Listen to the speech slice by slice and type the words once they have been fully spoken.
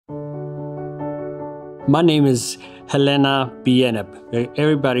My name is Helena Bieneb.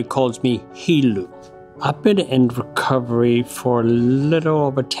 Everybody calls me Hillu. I've been in recovery for a little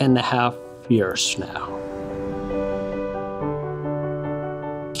over 10.5 years now.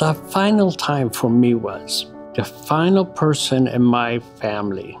 The final time for me was the final person in my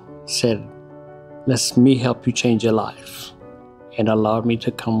family said, "Let me help you change your life," and allowed me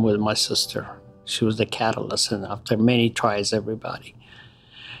to come with my sister. She was the catalyst, and after many tries, everybody.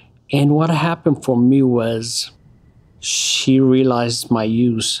 And what happened for me was she realized my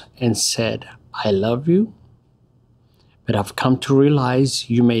use and said, "I love you, but I've come to realize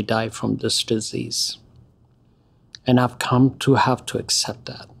you may die from this disease. And I've come to have to accept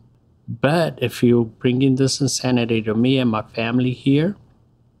that. But if you're bringing this insanity to me and my family here,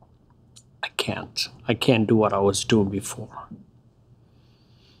 I can't. I can't do what I was doing before."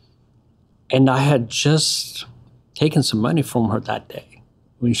 And I had just taken some money from her that day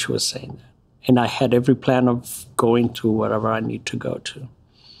when she was saying that. And I had every plan of going to whatever I need to go to.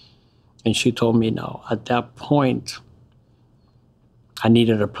 And she told me no. At that point, I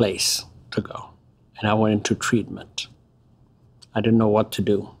needed a place to go. And I went into treatment. I didn't know what to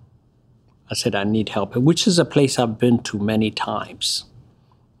do. I said, I need help, which is a place I've been to many times.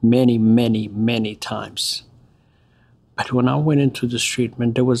 Many, many, many times. But when I went into this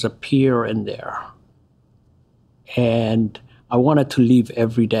treatment, there was a peer in there. And I wanted to leave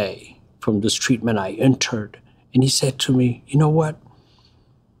every day from this treatment I entered. And he said to me, "You know what?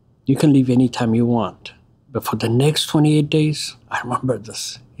 You can leave anytime you want. But for the next 28 days, I remember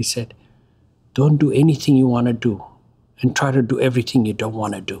this. He said, don't do anything you want to do and try to do everything you don't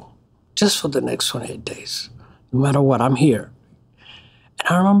want to do. Just for the next 28 days. No matter what, I'm here." And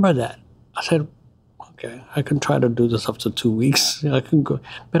I remember that. I said, okay, I can try to do this up to 2 weeks. I can go.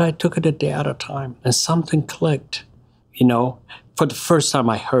 But I took it a day at a time. And something clicked, For the first time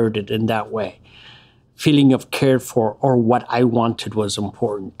I heard it in that way. Feeling of cared for or what I wanted was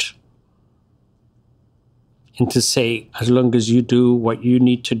important. And to say, as long as you do what you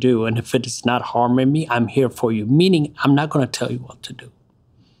need to do, and if it is not harming me, I'm here for you. Meaning, I'm not going to tell you what to do.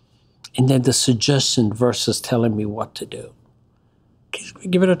 And then the suggestion versus telling me what to do.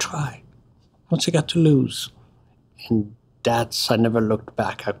 Give it a try. What's you got to lose? And I never looked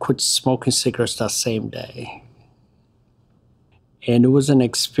back. I quit smoking cigarettes that same day. And it was an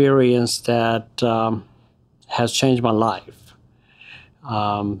experience that has changed my life.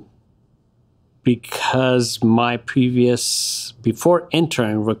 Because my before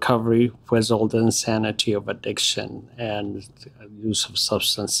entering recovery, was all the insanity of addiction and use of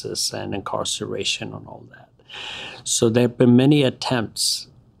substances and incarceration and all that. So there have been many attempts,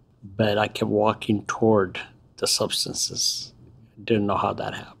 but I kept walking toward the substances. Didn't know how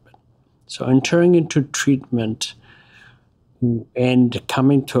that happened. So entering into treatment and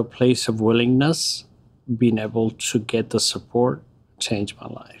coming to a place of willingness, being able to get the support, changed my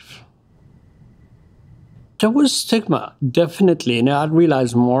life. There was stigma, definitely, and I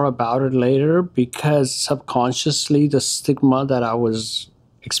realized more about it later because subconsciously the stigma that I was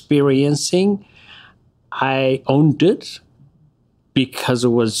experiencing, I owned it because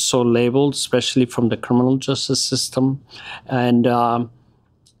it was so labeled, especially from the criminal justice system and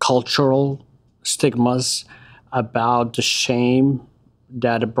cultural stigmas about the shame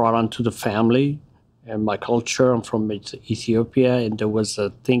that it brought onto the family and my culture. I'm from Ethiopia, and there was a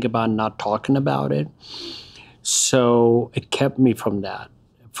thing about not talking about it. So it kept me from that,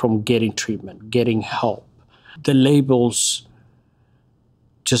 from getting treatment, getting help. The labels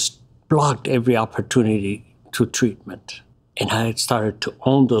just blocked every opportunity to treatment. And I started to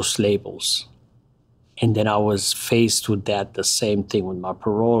own those labels. And then I was faced with that, the same thing with my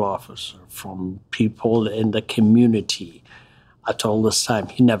parole officer, from people in the community. I told this time,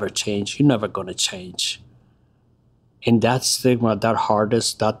 he never changed, you're never gonna change. And that stigma,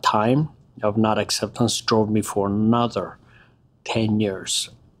 that time of not acceptance drove me for another 10 years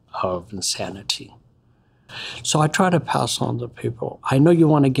of insanity. So I try to pass on to people. I know you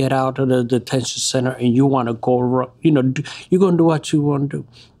want to get out of the detention center and you want to go, you're going to do what you want to do.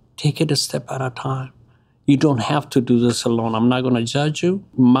 Take it a step at a time. You don't have to do this alone. I'm not going to judge you.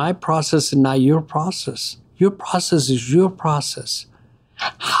 My process is not your process. Your process is your process.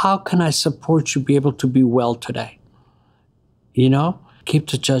 How can I support you be able to be well today?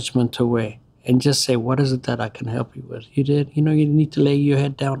 Keep the judgment away and just say, what is it that I can help you with? You did? You need to lay your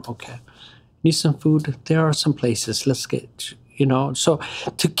head down? Okay. Need some food? There are some places. Let's get, So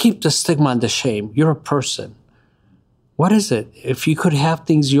to keep the stigma and the shame, you're a person. What is it? If you could have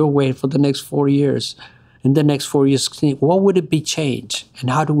things your way for the next 4 years, in the next 4 years, what would it be change?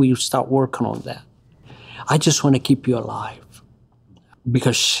 And how do we start working on that? I just want to keep you alive.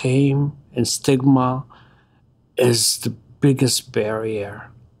 Because shame and stigma is the biggest barrier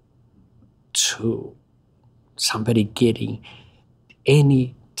to somebody getting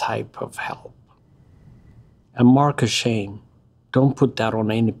any type of help. And mark of shame, don't put that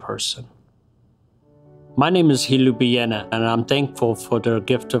on any person. My name is Hillu, and I'm thankful for the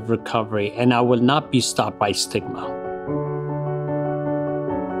gift of recovery, and I will not be stopped by stigma.